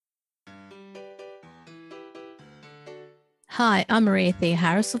Hi, I'm Maria Thea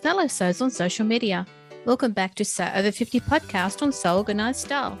Harris of LSOs on social media. Welcome back to So Over 50 podcast on So Organised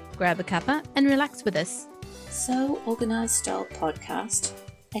Style. Grab a cuppa and relax with us. So Organised Style podcast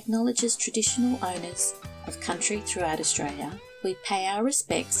acknowledges traditional owners of country throughout Australia. We pay our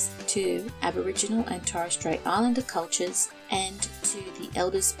respects to Aboriginal and Torres Strait Islander cultures and to the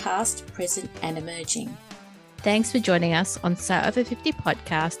elders past, present and emerging. Thanks for joining us on So Over 50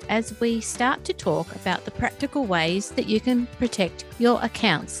 podcast as we start to talk about the practical ways that you can protect your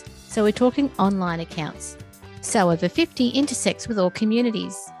accounts. So we're talking online accounts. So Over 50 intersects with all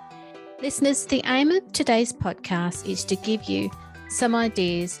communities. Listeners, the aim of today's podcast is to give you some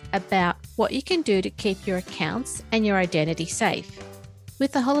ideas about what you can do to keep your accounts and your identity safe.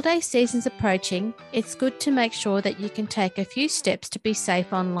 With the holiday seasons approaching, it's good to make sure that you can take a few steps to be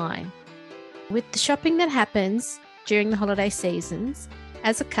safe online. With the shopping that happens during the holiday seasons,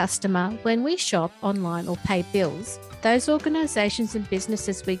 as a customer, when we shop online or pay bills, those organisations and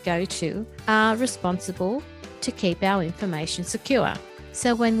businesses we go to are responsible to keep our information secure.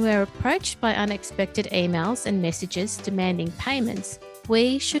 So when we're approached by unexpected emails and messages demanding payments,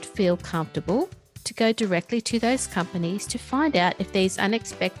 we should feel comfortable to go directly to those companies to find out if these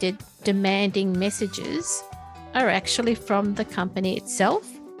unexpected demanding messages are actually from the company itself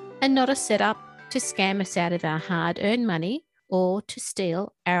and not a setup to scam us out of our hard-earned money or to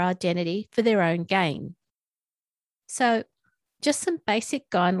steal our identity for their own gain. So just some basic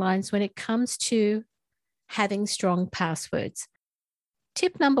guidelines when it comes to having strong passwords.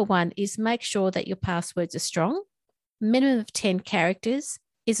 Tip number 1 is make sure that your passwords are strong. Minimum of 10 characters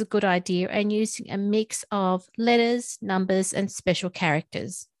is a good idea, and using a mix of letters, numbers, and special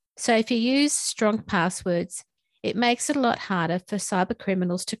characters. So if you use strong passwords, it makes it a lot harder for cyber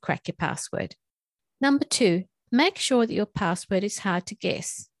criminals to crack your password. Number 2, make sure that your password is hard to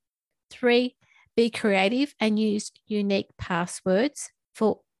guess. 3, be creative and use unique passwords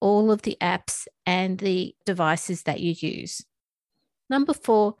for all of the apps and the devices that you use. Number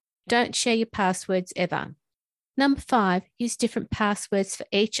 4, don't share your passwords ever. Number 5, use different passwords for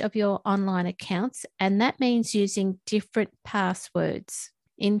each of your online accounts, and that means using different passwords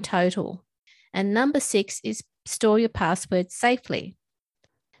in total. And number 6 is store your passwords safely.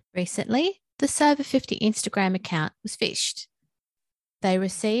 Recently, the So Over 50 Instagram account was phished. They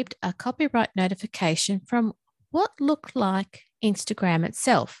received a copyright notification from what looked like Instagram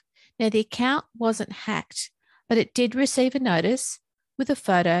itself. Now, the account wasn't hacked, but it did receive a notice with a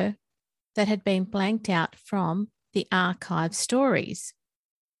photo that had been blanked out from the archive stories.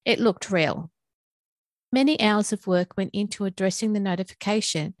 It looked real. Many hours of work went into addressing the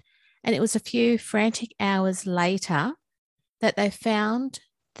notification, and it was a few frantic hours later that they found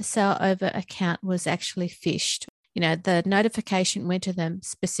the So Over account was actually phished. The notification went to them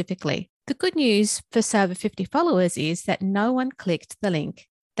specifically. The good news for So Over 50 followers is that no one clicked the link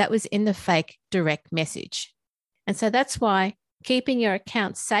that was in the fake direct message. And so that's why keeping your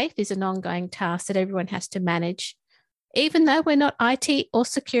account safe is an ongoing task that everyone has to manage, even though we're not IT or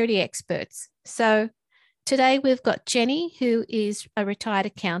security experts. So today we've got Jenny, who is a retired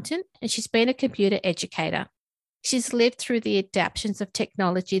accountant, and she's been a computer educator. She's lived through the adaptations of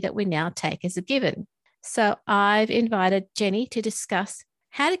technology that we now take as a given. So I've invited Jenny to discuss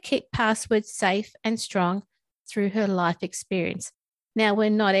how to keep passwords safe and strong through her life experience. Now, we're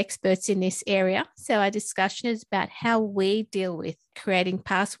not experts in this area, so our discussion is about how we deal with creating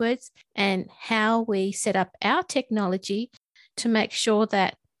passwords and how we set up our technology to make sure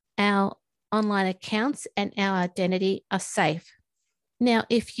that our online accounts and our identity are safe. Now,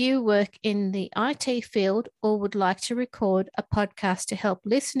 if you work in the IT field or would like to record a podcast to help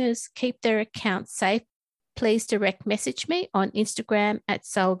listeners keep their accounts safe, please direct message me on Instagram at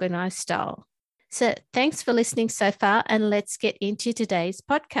So Organised Style. So thanks for listening so far, and let's get into today's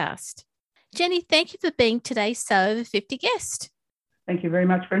podcast. Jenny, thank you for being today's So Over 50 guest. Thank you very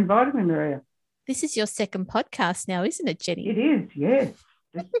much for inviting me, Maria. This is your second podcast now, isn't it, Jenny? It is, yes.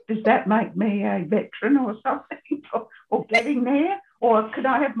 Does that make me a veteran or something, or getting there? Or could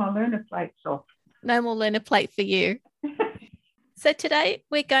I have my learner plates off? No more learner plate for you. So today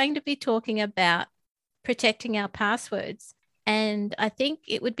we're going to be talking about protecting our passwords. And I think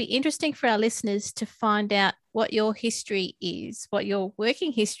it would be interesting for our listeners to find out what your history is, what your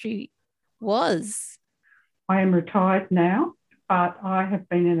working history was. I am retired now, but I have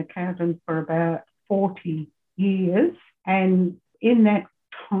been an accountant for about 40 years. And in that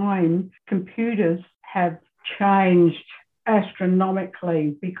time, computers have changed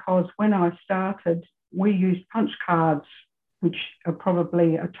astronomically, because when I started, we used punch cards, which are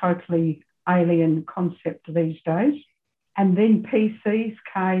probably a totally alien concept these days. And then PCs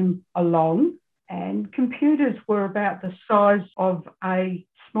came along And computers were about the size of a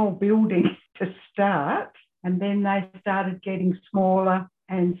small building to start, and then they started getting smaller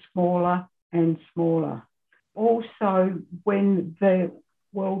and smaller and smaller. Also, when the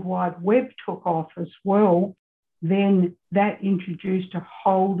World Wide Web took off as well, then that introduced a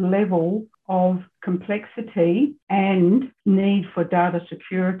whole level of complexity and need for data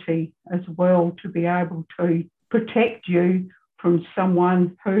security as well, to be able to protect you from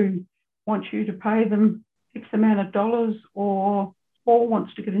someone who wants you to pay them X amount of dollars or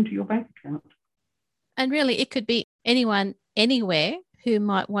wants to get into your bank account. And really, it could be anyone, anywhere who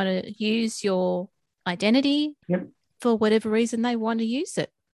might want to use your identity for whatever reason they want to use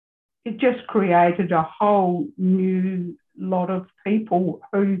it. It just created a whole new lot of people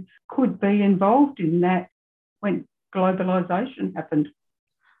who could be involved in that when globalisation happened.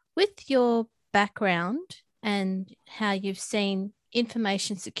 With your background and how you've seen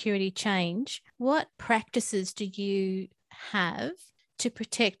information security change, what practices do you have to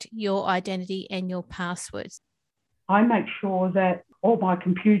protect your identity and your passwords? I make sure that all my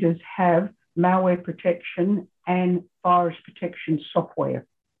computers have malware protection and virus protection software.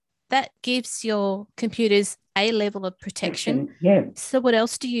 That gives your computers a level of protection. Yeah. So what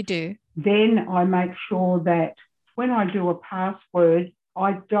else do you do? Then I make sure that when I do a password,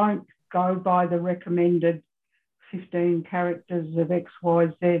 I don't go by the recommended 15 characters of X, Y,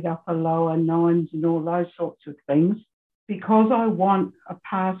 Z, upper, lower, nines, and all those sorts of things, because I want a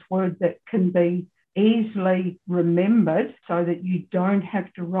password that can be easily remembered so that you don't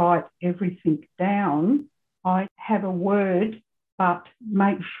have to write everything down. I have a word, but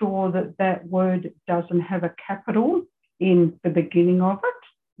make sure that that word doesn't have a capital in the beginning of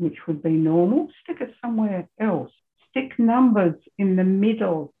it, which would be normal. Stick it somewhere else. Stick numbers in the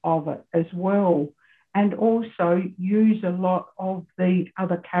middle of it as well. And also use a lot of the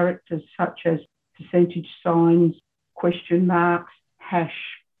other characters such as percentage signs, question marks, hash,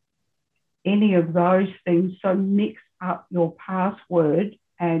 any of those things. So mix up your password,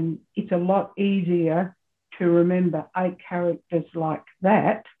 and it's a lot easier to remember 8 characters like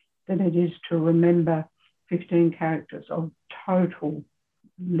that than it is to remember 15 characters of total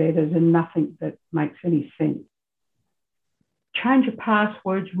letters and nothing that makes any sense. Change your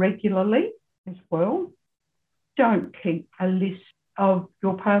passwords regularly as well. Don't keep a list of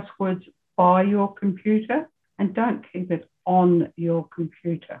your passwords by your computer, and don't keep it on your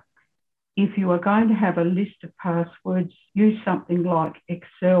computer. If you are going to have a list of passwords, use something like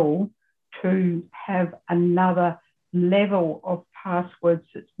Excel to have another level of passwords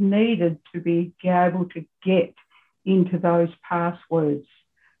that's needed to be able to get into those passwords.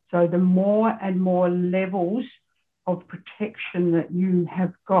 So the more and more levels of protection that you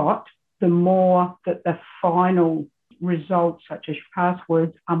have got, the more that the final results, such as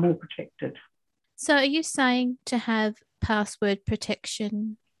passwords, are more protected. So are you saying to have password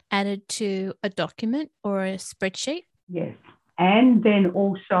protection added to a document or a spreadsheet? Yes. And then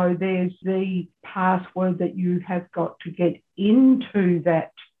also there's the password that you have got to get into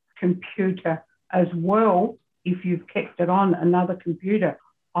that computer as well if you've kept it on another computer.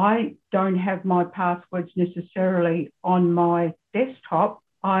 I don't have my passwords necessarily on my desktop.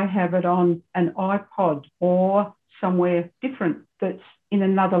 I have it on an iPod or somewhere different that's in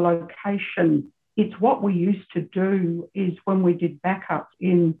another location. It's what we used to do is when we did backups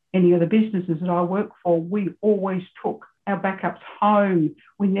in any of the businesses that I work for, we always took our backups home.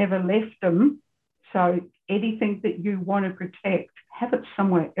 We never left them. So anything that you want to protect, have it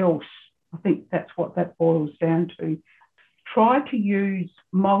somewhere else. I think that's what that boils down to. Try to use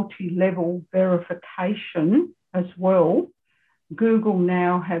multi-level verification as well. Google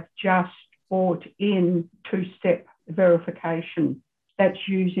now have just brought in 2-step verification. That's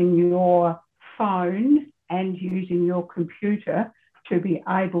using your phone and using your computer to be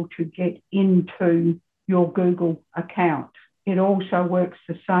able to get into your Google account. It also works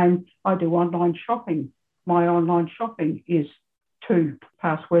the same. I do online shopping. My online shopping is 2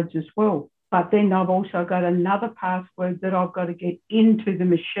 passwords as well. But then I've also got another password that I've got to get into the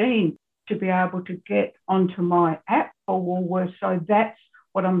machine to be able to get onto my app for Woolworths. So that's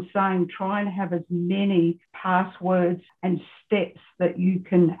what I'm saying. Try and have as many passwords and steps that you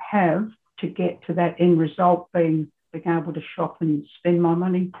can have to get to that end result, being able to shop and spend my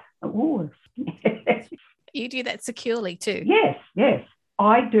money at Woolworths. You do that securely too? Yes.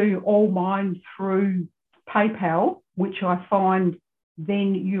 I do all mine through PayPal, which I find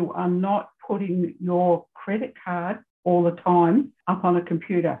then you are not putting your credit card all the time up on a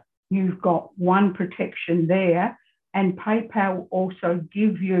computer. You've got one protection there, and PayPal also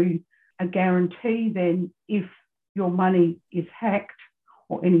give you a guarantee then if your money is hacked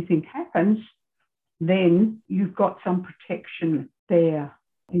or anything happens, then you've got some protection there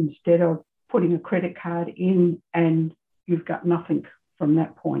instead of putting a credit card in and you've got nothing from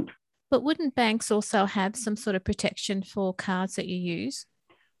that point. But wouldn't banks also have some sort of protection for cards that you use?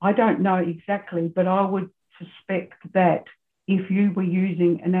 I don't know exactly, but I would suspect that if you were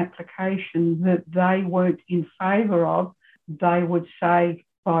using an application that they weren't in favour of, they would say,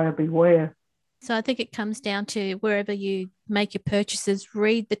 buyer beware. So I think it comes down to wherever you make your purchases,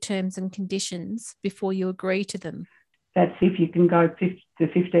 read the terms and conditions before you agree to them. That's if you can go to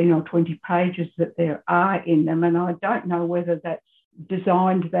 15 or 20 pages that there are in them. And I don't know whether that's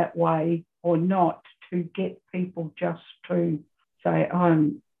designed that way or not to get people just to say,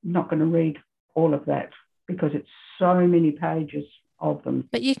 I'm not going to read all of that because it's so many pages of them.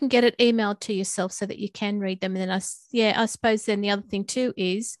 But you can get it emailed to yourself so that you can read them. And then I suppose then the other thing too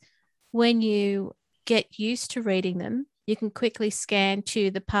is when you get used to reading them, you can quickly scan to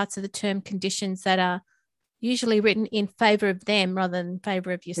the parts of the term conditions that are usually written in favour of them rather than in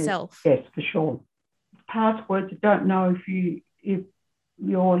favour of yourself. Yes, for sure. Passwords, I don't know if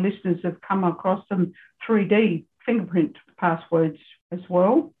your listeners have come across them, 3D fingerprint passwords as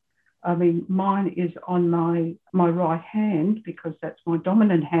well. I mean, mine is on my right hand because that's my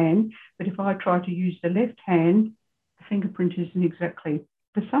dominant hand. But if I try to use the left hand, the fingerprint isn't exactly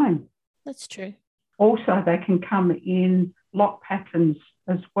the same. That's true. Also, they can come in lock patterns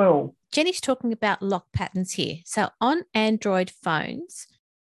as well. Jenny's talking about lock patterns here. So on Android phones,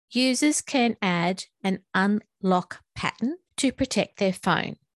 users can add an unlock pattern to protect their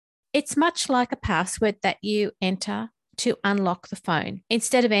phone. It's much like a password that you enter to unlock the phone.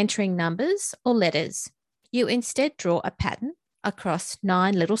 Instead of entering numbers or letters, you instead draw a pattern across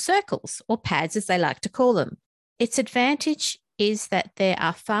 9 little circles, or pads as they like to call them. Its advantage is that there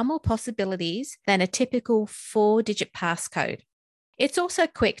are far more possibilities than a typical 4-digit passcode. It's also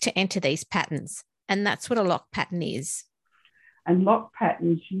quick to enter these patterns, and that's what a lock pattern is. And lock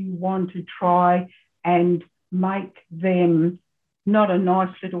patterns, you want to try and make them not a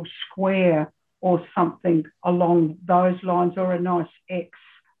nice little square or something along those lines or a nice X.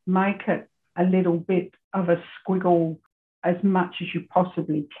 Make it a little bit of a squiggle as much as you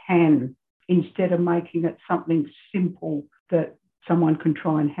possibly can instead of making it something simple that someone can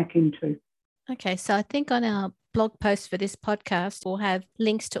try and hack into. Okay, so I think on our blog post for this podcast, we'll have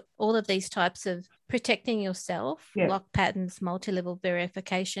links to all of these types of protecting yourself, lock patterns, multi-level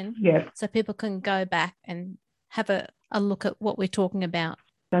verification, so people can go back and have a look at what we're talking about.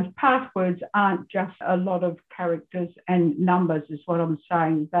 Those passwords aren't just a lot of characters and numbers is what I'm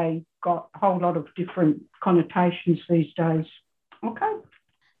saying. They got a whole lot of different connotations these days. Okay.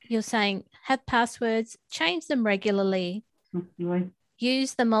 You're saying have passwords, change them regularly,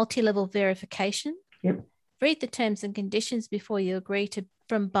 use the multi-level verification, read the terms and conditions before you agree to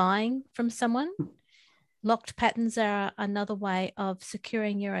from buying from someone. Locked patterns are another way of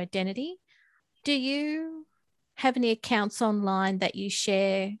securing your identity. Do you have any accounts online that you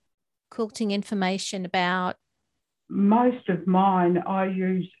share quilting information about? Most of mine, I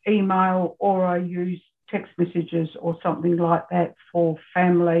use email or I use text messages or something like that for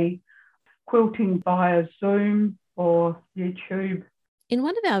family, quilting via Zoom or YouTube. In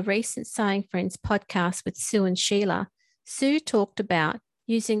one of our recent Sewing Friends podcasts with Sue and Sheila, Sue talked about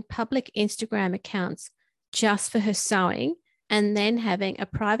using public Instagram accounts just for her sewing and then having a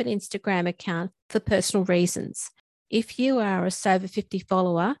private Instagram account for personal reasons. If you are a Sew Over 50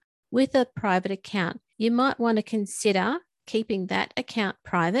 follower with a private account, you might want to consider keeping that account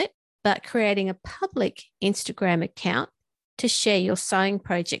private, but creating a public Instagram account to share your sewing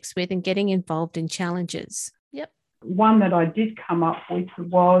projects with and getting involved in challenges. Yep. One that I did come up with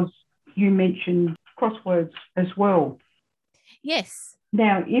was, you mentioned crosswords as well. Yes.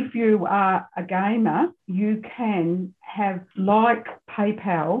 Now, if you are a gamer, you can have, like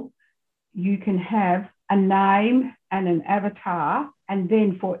PayPal, you can have a name and an avatar, and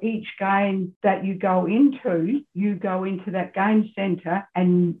then for each game that you go into that game centre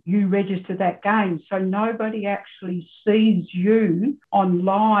and you register that game. So nobody actually sees you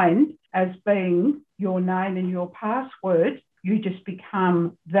online as being your name and your password. You just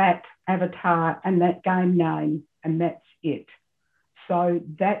become that avatar and that game name, and that's it. So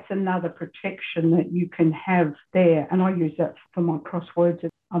that's another protection that you can have there. And I use that for my crosswords.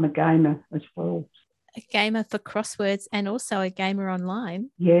 I'm a gamer as well. A gamer for crosswords and also a gamer online.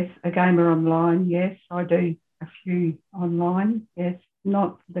 Yes, a gamer online. Yes, I do a few online. Yes,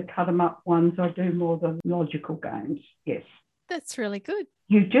 not the cut 'em up ones. I do more the logical games. Yes. That's really good.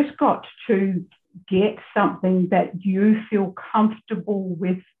 You've just got to get something that you feel comfortable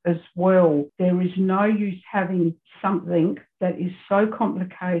with as well. There is no use having something that is so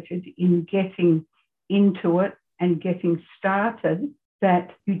complicated in getting into it and getting started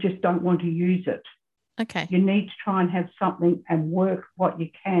that you just don't want to use it. Okay. You need to try and have something and work what you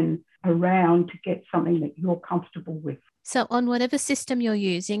can around to get something that you're comfortable with. So on whatever system you're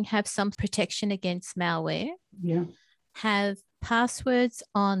using, have some protection against malware. Yeah. Have passwords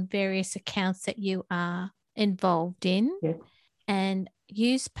on various accounts that you are involved in. Yes. And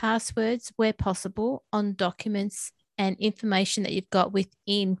use passwords where possible on documents and information that you've got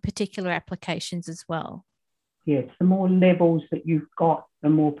within particular applications as well. Yes, the more levels that you've got, the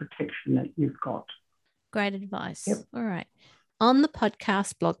more protection that you've got. Great advice. Yep. All right. On the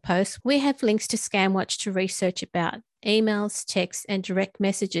podcast blog post, we have links to ScamWatch to research about emails, texts, and direct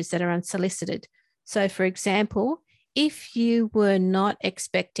messages that are unsolicited. So, for example, if you were not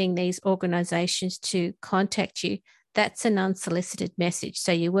expecting these organisations to contact you, that's an unsolicited message.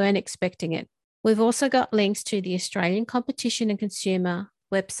 So you weren't expecting it. We've also got links to the Australian Competition and Consumer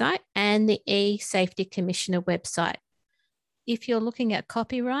website and the E-Safety Commissioner website. If you're looking at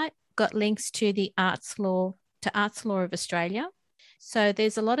copyright, got links to the Arts Law of Australia. So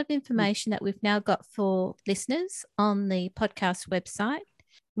there's a lot of information that we've now got for listeners on the podcast website.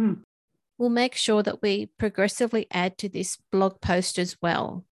 We'll make sure that we progressively add to this blog post as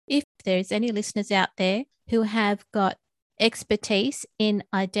well. If there's any listeners out there who have got expertise in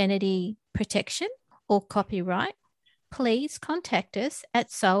identity protection or copyright, please contact us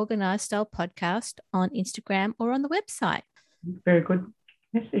at So Organised Style Podcast on Instagram or on the website. Very good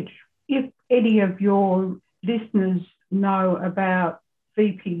message. If any of your listeners know about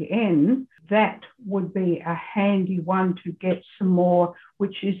VPN, that would be a handy one to get some more,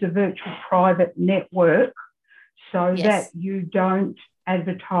 which is a virtual private network, so that you don't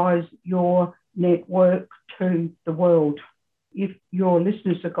advertise your network to the world. If your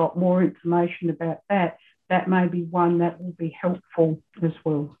listeners have got more information about that, that may be one that will be helpful as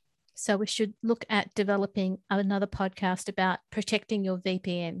well. So we should look at developing another podcast about protecting your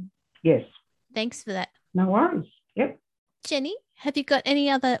VPN. Yes. Thanks for that. No worries. Yep. Jenny, have you got any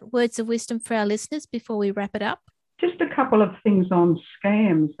other words of wisdom for our listeners before we wrap it up? Just a couple of things on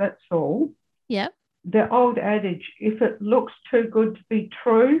scams, that's all. Yep. The old adage, if it looks too good to be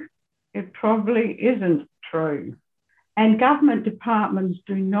true, it probably isn't true. And government departments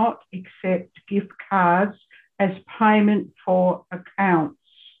do not accept gift cards as payment for accounts.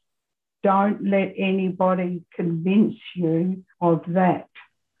 Don't let anybody convince you of that.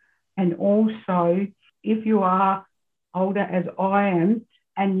 And also, if you are older as I am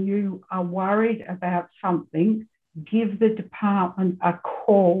and you are worried about something, give the department a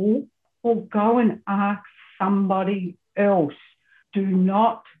call or go and ask somebody else. Do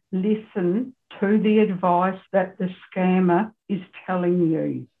not listen to the advice that the scammer is telling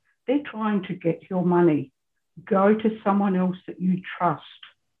you. They're trying to get your money. Go to someone else that you trust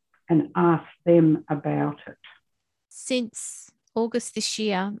and ask them about it. Since August this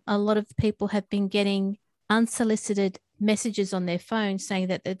year, a lot of people have been getting unsolicited messages on their phone saying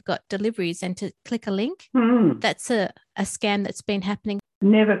that they've got deliveries and to click a link. That's a scam that's been happening.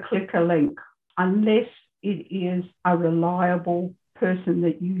 Never click a link unless it is a reliable person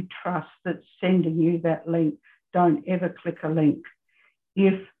that you trust that's sending you that link. Don't ever click a link.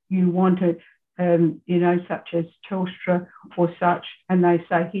 If you want to, such as Telstra or such, and they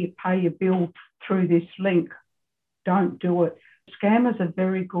say, here, pay your bill through this link, don't do it. Scammers are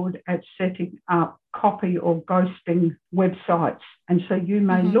very good at setting up copy or ghosting websites. And so you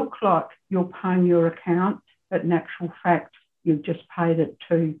may look like you're paying your account, but in actual fact, you've just paid it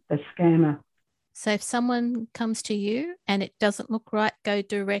to the scammer. So if someone comes to you and it doesn't look right, go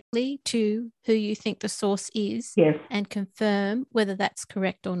directly to who you think the source is. Yes. And confirm whether that's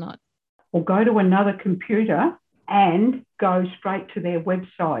correct or not. Or go to another computer and go straight to their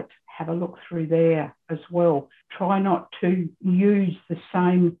website. Have a look through there as well. Try not to use the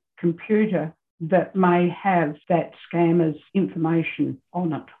same computer that may have that scammer's information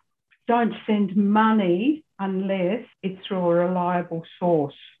on it. Don't send money unless it's through a reliable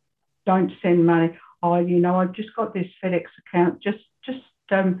source. Don't send money. Oh, I've just got this FedEx account. Just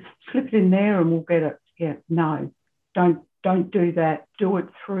slip it in there and we'll get it. Yeah, no, don't do that. Do it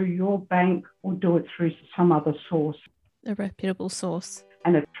through your bank or do it through some other source. A reputable source.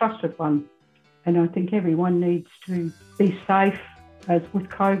 And a trusted one. And I think everyone needs to be safe. As with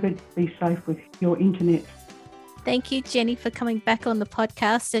COVID, be safe with your internet. Thank you, Jenny, for coming back on the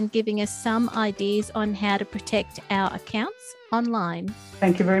podcast and giving us some ideas on how to protect our accounts online.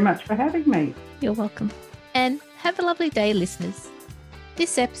 Thank you very much for having me. You're welcome. And have a lovely day, listeners.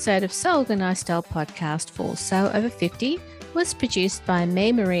 This episode of So Organised Style Podcast for So Over 50 was produced by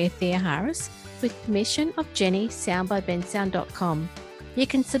me, Maria Theoharis, with permission of Jenny, soundbybensound.com. You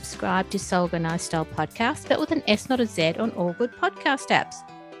can subscribe to So Organised Style Podcast, but with an S, not a Z, on all good podcast apps.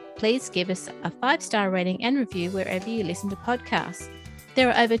 Please give us a 5-star rating and review wherever you listen to podcasts. There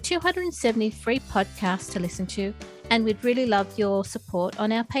are over 270 free podcasts to listen to, and we'd really love your support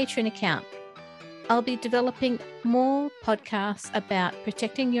on our Patreon account. I'll be developing more podcasts about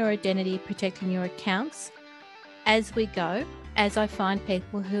protecting your identity, protecting your accounts as we go, as I find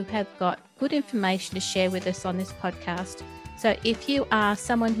people who have got good information to share with us on this podcast. So if you are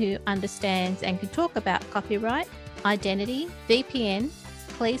someone who understands and can talk about copyright, identity, VPN,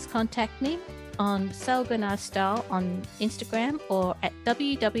 please contact me on So Organised Style on Instagram or at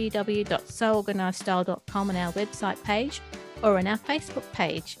www.soorganizedstyle.com on our website page or on our Facebook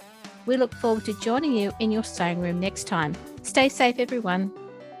page. We look forward to joining you in your sewing room next time. Stay safe, everyone.